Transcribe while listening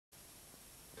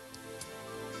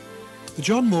The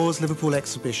John Moores Liverpool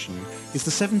exhibition is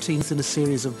the 17th in a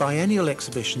series of biennial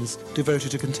exhibitions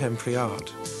devoted to contemporary art.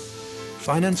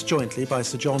 Financed jointly by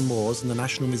Sir John Moores and the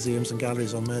National Museums and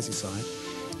Galleries on Merseyside,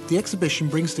 the exhibition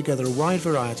brings together a wide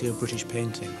variety of British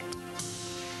painting.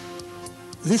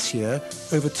 This year,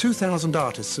 over 2,000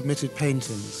 artists submitted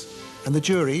paintings, and the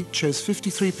jury chose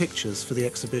 53 pictures for the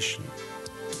exhibition.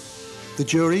 The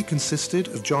jury consisted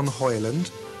of John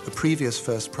Hoyland, a previous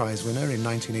first prize winner in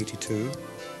 1982,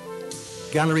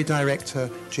 gallery director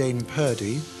Jane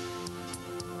Purdy,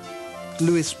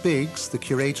 Lewis Biggs, the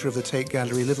curator of the Tate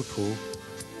Gallery, Liverpool,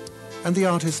 and the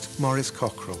artist Maurice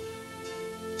Cockrell.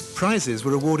 Prizes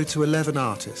were awarded to 11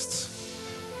 artists,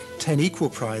 10 equal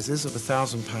prizes of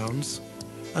 £1,000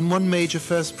 and one major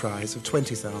first prize of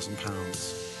 £20,000.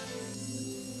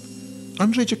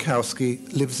 Andrzej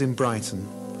Jackowski lives in Brighton.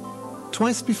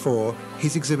 Twice before,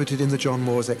 he's exhibited in the John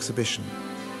Moores exhibition.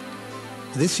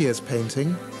 This year's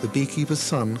painting, The Beekeeper's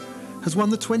Son, has won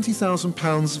the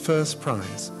 £20,000 first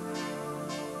prize.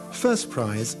 First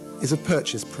prize is a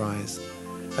purchase prize,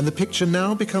 and the picture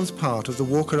now becomes part of the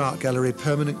Walker Art Gallery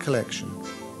permanent collection.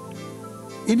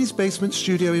 In his basement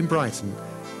studio in Brighton,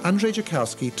 Andrzej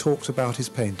Jackowski talked about his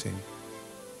painting.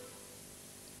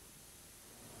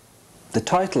 The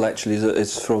title actually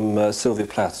is from Sylvia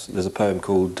Plath's. There's a poem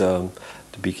called The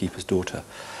Beekeeper's Daughter.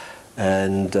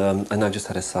 And I just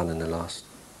had a son in the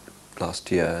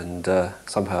last year, and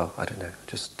somehow, I don't know,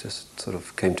 just sort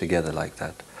of came together like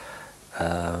that.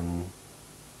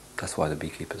 That's why The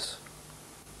Beekeepers.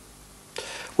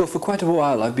 Well, for quite a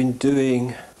while I've been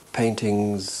doing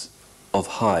paintings of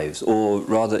hives, or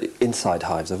rather inside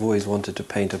hives. I've always wanted to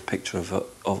paint a picture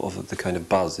of the kind of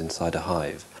buzz inside a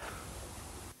hive.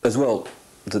 As well,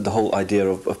 the whole idea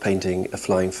of painting a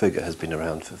flying figure has been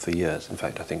around for years. In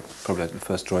fact, I think probably the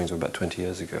first drawings were about 20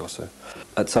 years ago or so.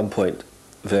 At some point,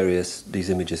 these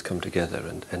images come together,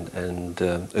 and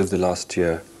over the last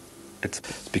year, it's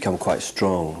become quite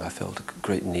strong. I felt a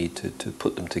great need to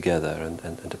put them together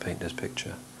and to paint this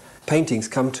picture. Paintings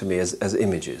come to me as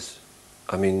images.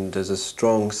 I mean, there's a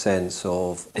strong sense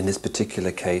of, in this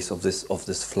particular case, of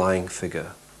this flying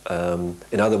figure.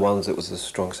 In other ones, it was a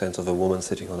strong sense of a woman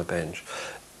sitting on a bench,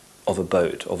 of a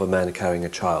boat, of a man carrying a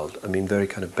child. I mean, very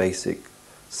kind of basic,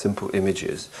 simple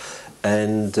images.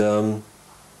 And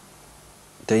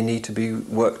they need to be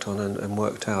worked on and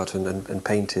worked out and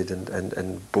painted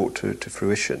and brought to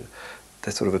fruition.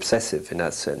 They're sort of obsessive in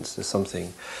that sense. There's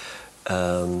something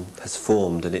has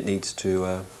formed, and it needs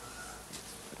to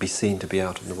be seen to be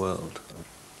out in the world.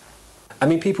 I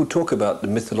mean, people talk about the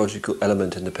mythological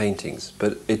element in the paintings,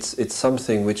 but it's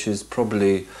something which is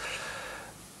probably,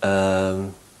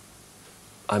 I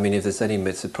mean, if there's any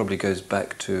myths, it probably goes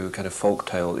back to kind of folk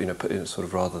tale, you know, sort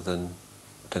of rather than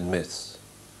myths.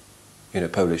 You know,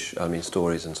 Polish, I mean,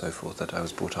 stories and so forth that I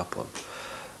was brought up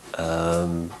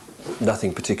on.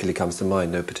 Nothing particularly comes to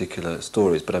mind, no particular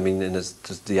stories, but I mean, there's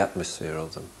just the atmosphere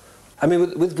of them. I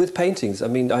mean, with paintings, I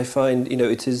mean, I find, you know,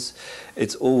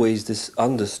 it's always this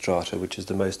understrata which is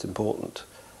the most important.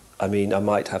 I mean, I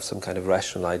might have some kind of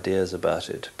rational ideas about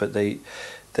it, but they're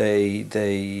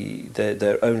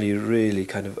only really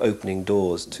kind of opening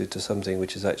doors to something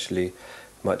which is actually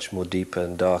much more deeper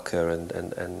and darker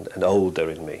and older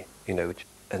in me, you know.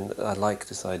 And I like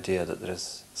this idea that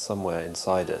there's somewhere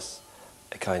inside us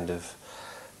a kind of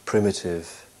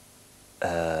primitive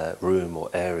room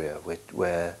or area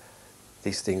where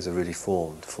these things are really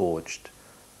forged,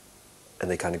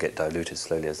 and they kind of get diluted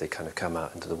slowly as they kind of come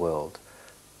out into the world.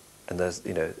 And there's,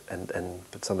 you know,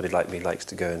 but somebody like me likes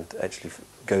to go and actually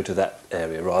go to that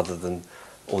area rather than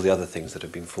all the other things that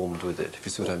have been formed with it, if you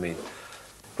see what I mean.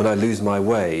 When I lose my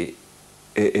way,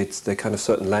 it's the kind of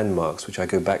certain landmarks which I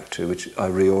go back to, which I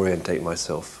reorientate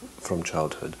myself from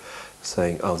childhood,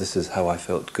 saying, oh, this is how I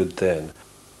felt good then.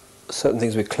 Certain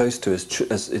things we're close to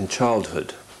as in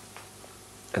childhood,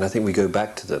 and I think we go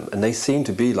back to them, and they seem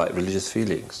to be like religious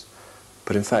feelings.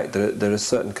 But in fact, there are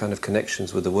certain kind of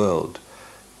connections with the world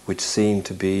which seem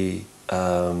to be,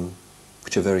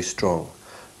 which are very strong.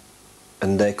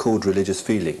 And they're called religious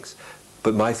feelings.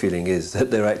 But my feeling is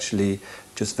that they're actually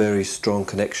just very strong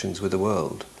connections with the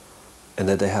world, and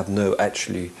that they have no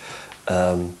actually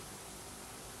other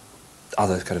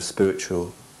kind of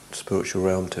spiritual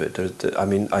realm to it. I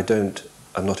mean,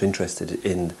 I'm not interested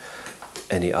in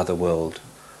any other world.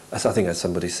 As I think, as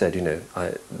somebody said, you know,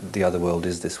 the other world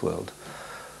is this world.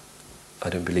 I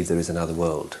don't believe there is another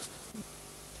world.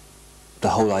 The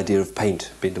whole idea of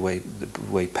paint being the way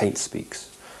paint speaks.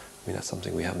 I mean, that's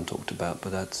something we haven't talked about,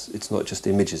 but it's not just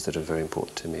images that are very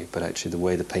important to me, but actually the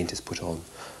way the paint is put on.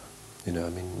 You know, I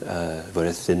mean,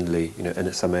 very thinly, you know, and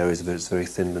in some areas of it it's very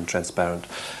thin and transparent.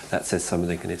 That says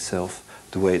something in itself.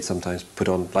 The way it's sometimes put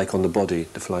on, like on the body,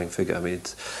 the flying figure, I mean,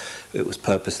 it was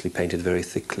purposely painted very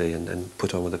thickly and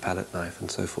put on with a palette knife and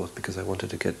so forth, because I wanted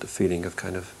to get the feeling of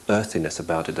kind of earthiness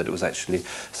about it, that it was actually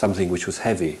something which was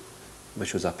heavy,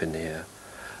 which was up in the air.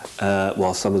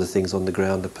 While some of the things on the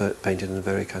ground are painted in a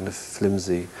very kind of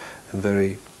flimsy and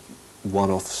very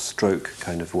one-off stroke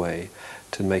kind of way,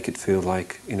 to make it feel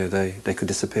like, you know, they could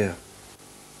disappear.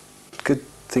 Good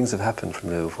things have happened from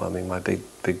Liverpool. I mean, my big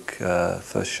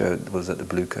first show was at the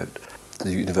Blue Coat.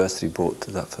 The university bought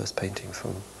that first painting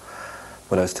from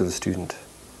when I was still a student,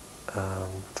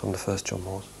 from the first John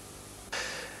Moores.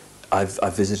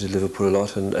 I've visited Liverpool a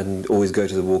lot and always go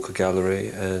to the Walker Gallery,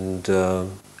 and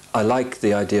I like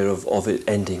the idea of it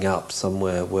ending up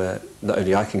somewhere where not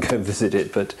only I can go and visit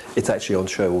it, but it's actually on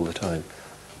show all the time.